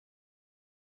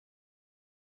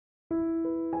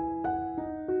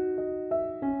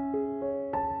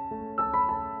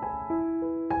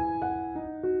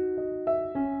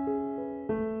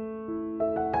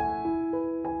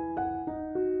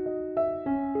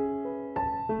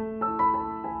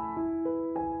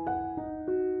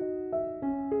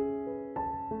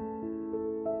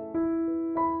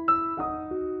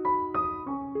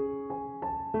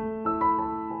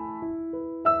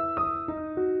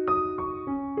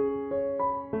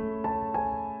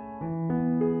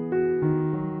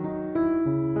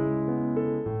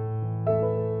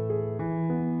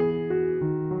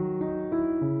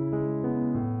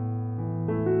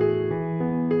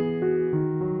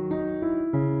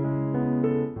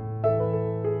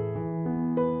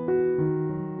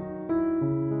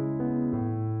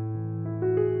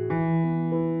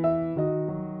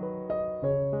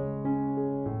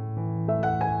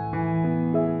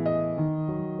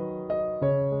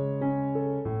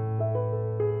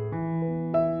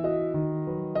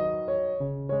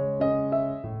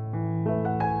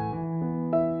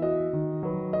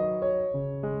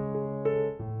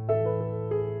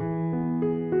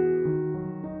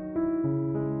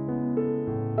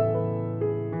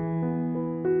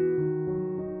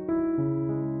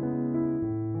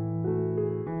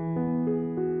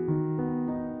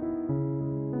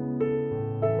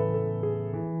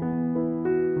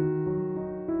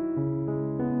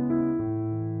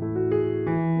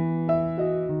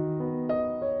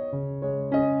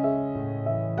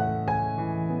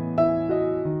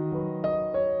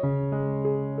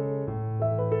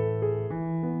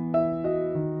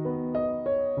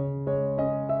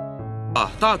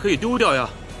了，大可以丢掉呀，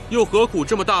又何苦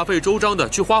这么大费周章的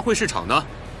去花卉市场呢？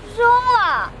扔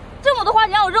了，这么多花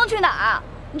你让我扔去哪儿？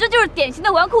你这就是典型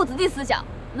的纨绔子弟思想，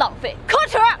浪费，可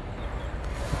耻！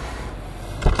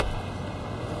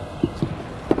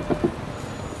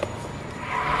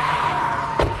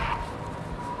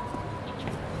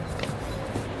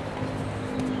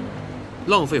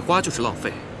浪费花就是浪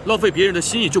费，浪费别人的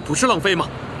心意就不是浪费吗？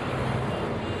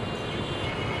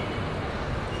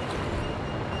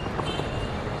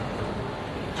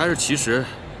还是其实，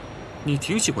你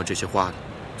挺喜欢这些花的，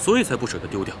所以才不舍得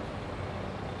丢掉。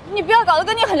你不要搞得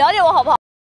跟你很了解我好不好？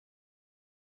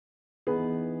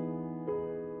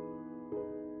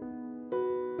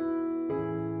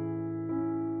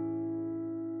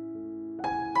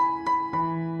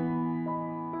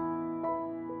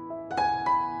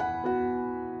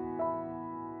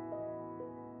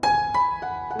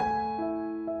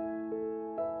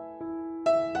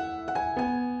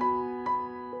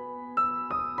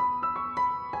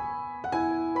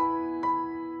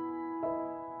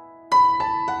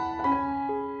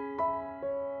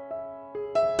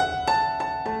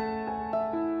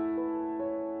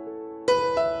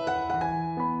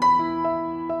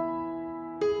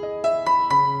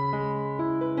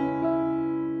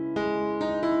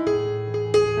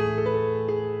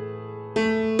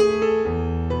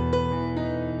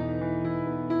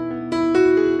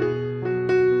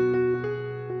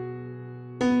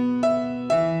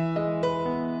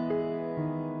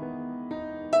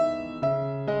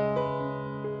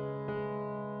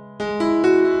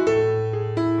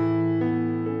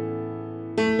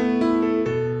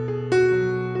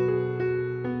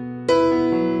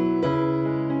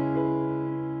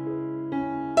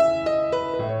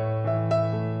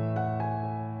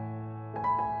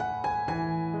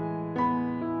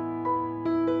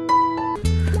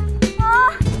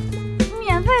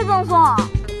赠送。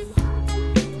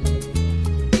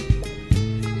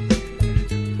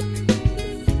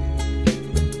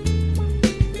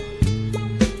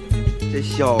这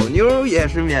小妞也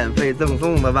是免费赠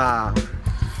送的吧？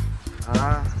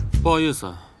啊，不好意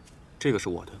思，这个是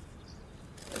我的。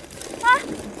啊，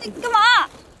你干嘛？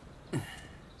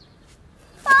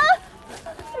啊，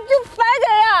你就白给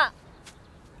呀？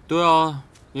对啊，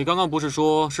你刚刚不是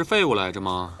说是废物来着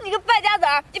吗？你个败家子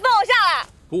儿，你放我下来！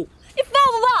不，你放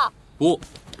不放？不，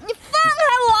你放开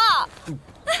我！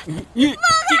你放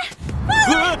开！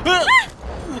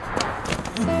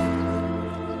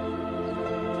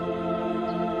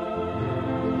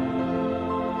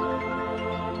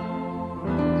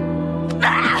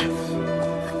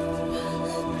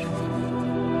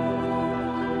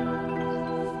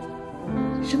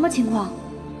什么情况？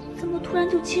怎么突然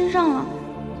就亲上了？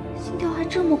心跳还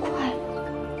这么快？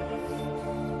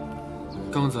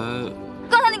刚才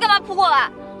你干嘛扑过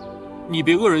来？你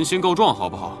别恶人先告状好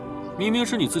不好？明明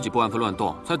是你自己不按分乱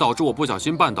动，才导致我不小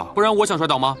心绊倒，不然我想摔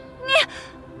倒吗？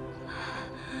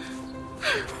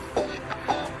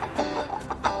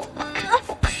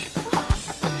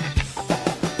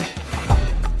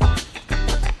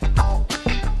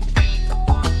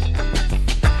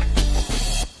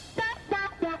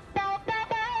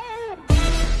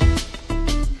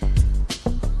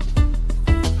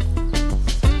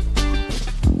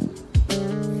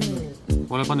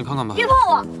我来帮你看看吧。别碰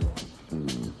我！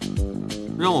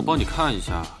让我帮你看一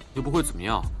下，又不会怎么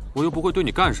样，我又不会对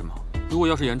你干什么。如果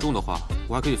要是严重的话，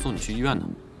我还可以送你去医院呢。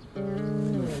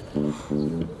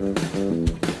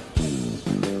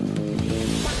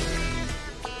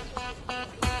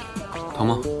疼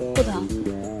吗？不疼。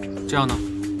这样呢？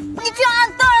你这样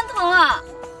按当然疼了。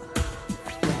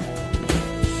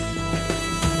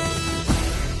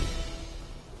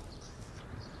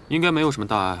应该没有什么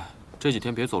大碍，这几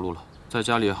天别走路了，在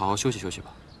家里好好休息休息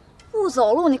吧。不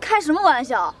走路？你开什么玩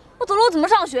笑？我走路怎么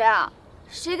上学啊？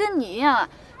谁跟你一样啊？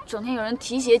整天有人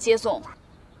提鞋接送。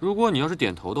如果你要是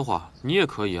点头的话，你也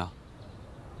可以啊。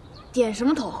点什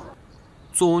么头？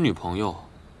做我女朋友，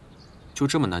就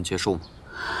这么难接受吗？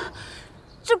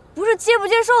这不是接不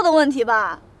接受的问题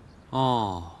吧？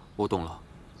哦，我懂了，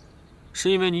是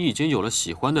因为你已经有了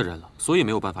喜欢的人了，所以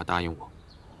没有办法答应我。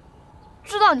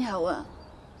知道你还问？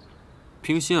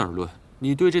平心而论，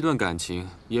你对这段感情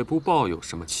也不抱有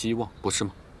什么期望，不是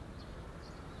吗？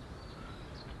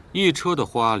一车的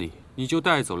花里，你就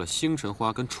带走了星辰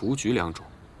花跟雏菊2种，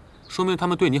说明他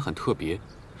们对你很特别。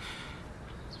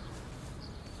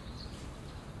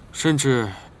甚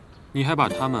至，你还把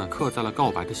它们刻在了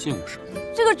告白的信物上。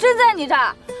这个真在你这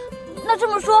儿？那这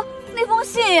么说，那封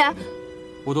信也……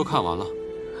我都看完了。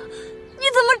你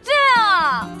怎么这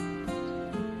样？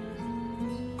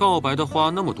告白的花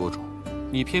那么多种，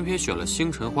你偏偏选了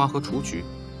星辰花和雏菊，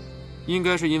应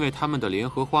该是因为他们的联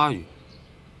合花语，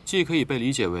既可以被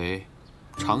理解为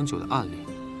长久的暗恋，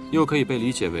又可以被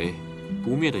理解为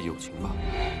不灭的友情吧。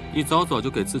你早早就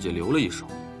给自己留了一手，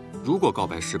如果告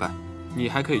白失败，你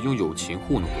还可以用友情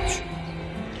糊弄过去。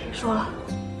说了，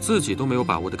自己都没有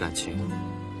把握的感情，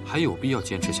还有必要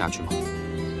坚持下去吗？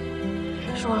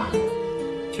说了。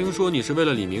听说你是为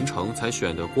了李明成才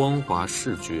选的光华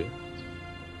视觉，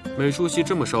美术系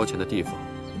这么烧钱的地方，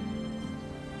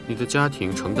你的家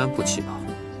庭承担不起吧？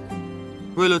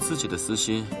为了自己的私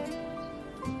心，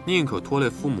宁可拖累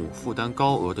父母负担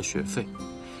高额的学费，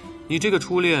你这个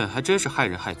初恋还真是害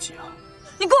人害己啊！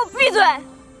你给我闭嘴！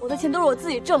我的钱都是我自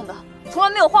己挣的，从来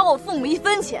没有花过我父母一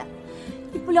分钱。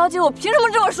你不了解我，凭什么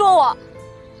这么说我？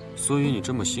所以你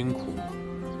这么辛苦，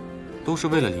都是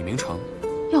为了李明成？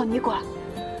要你管！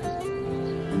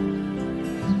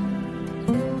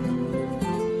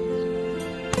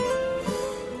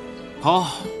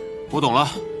好，我懂了。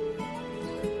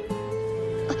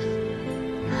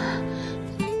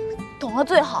懂了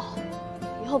最好，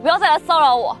以后不要再来骚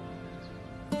扰我。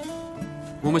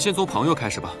我们先从朋友开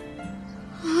始吧。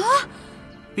啊？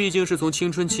毕竟是从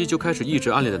青春期就开始一直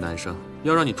暗恋的男生，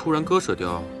要让你突然割舍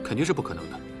掉，肯定是不可能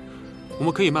的。我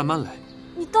们可以慢慢来。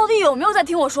你到底有没有在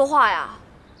听我说话呀？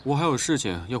我还有事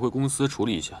情要回公司处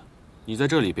理一下，你在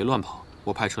这里别乱跑，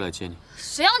我派车来接你。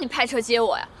谁让你派车接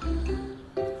我呀？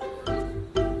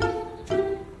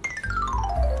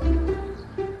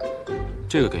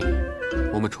这个给你，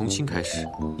我们重新开始，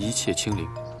一切清零，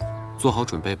做好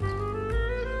准备吧。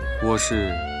我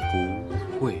是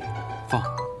不会放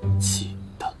弃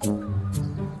的。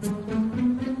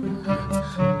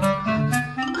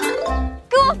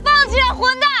给我放弃啊，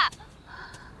混蛋！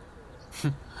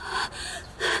哼。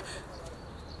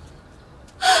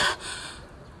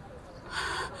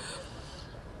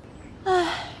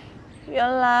唉，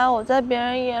原来我在别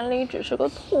人眼里只是个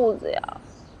兔子呀。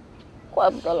怪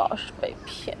不得老是被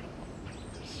骗。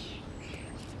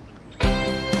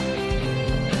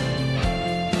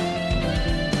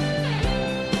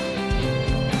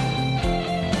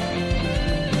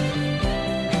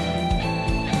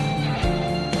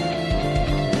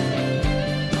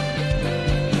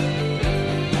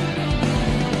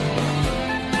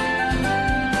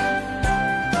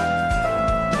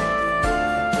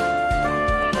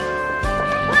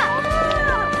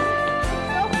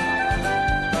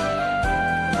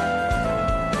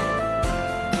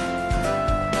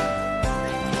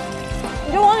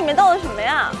里面倒的什么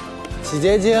呀？洗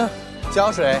洁精、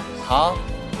胶水、糖，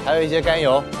还有一些甘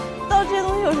油。倒这些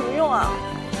东西有什么用啊？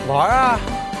玩啊！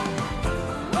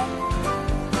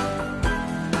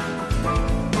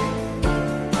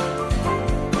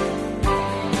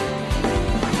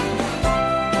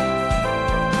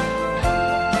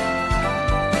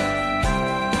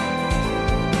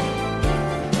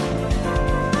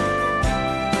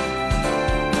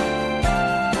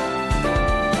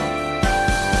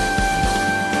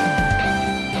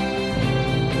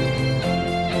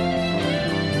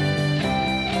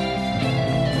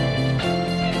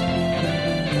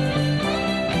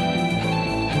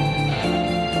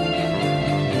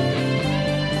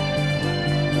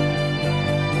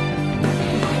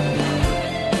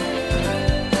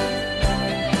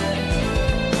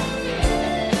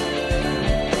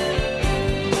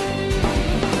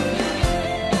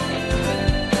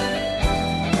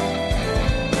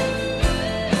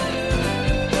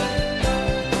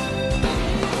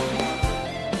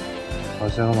好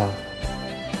香吗？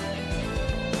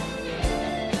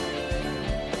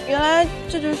原来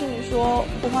这就是你说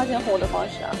不花钱哄我的方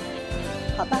式啊！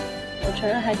好吧，我承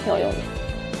认还挺有用的。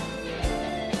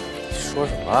说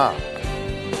什么啊？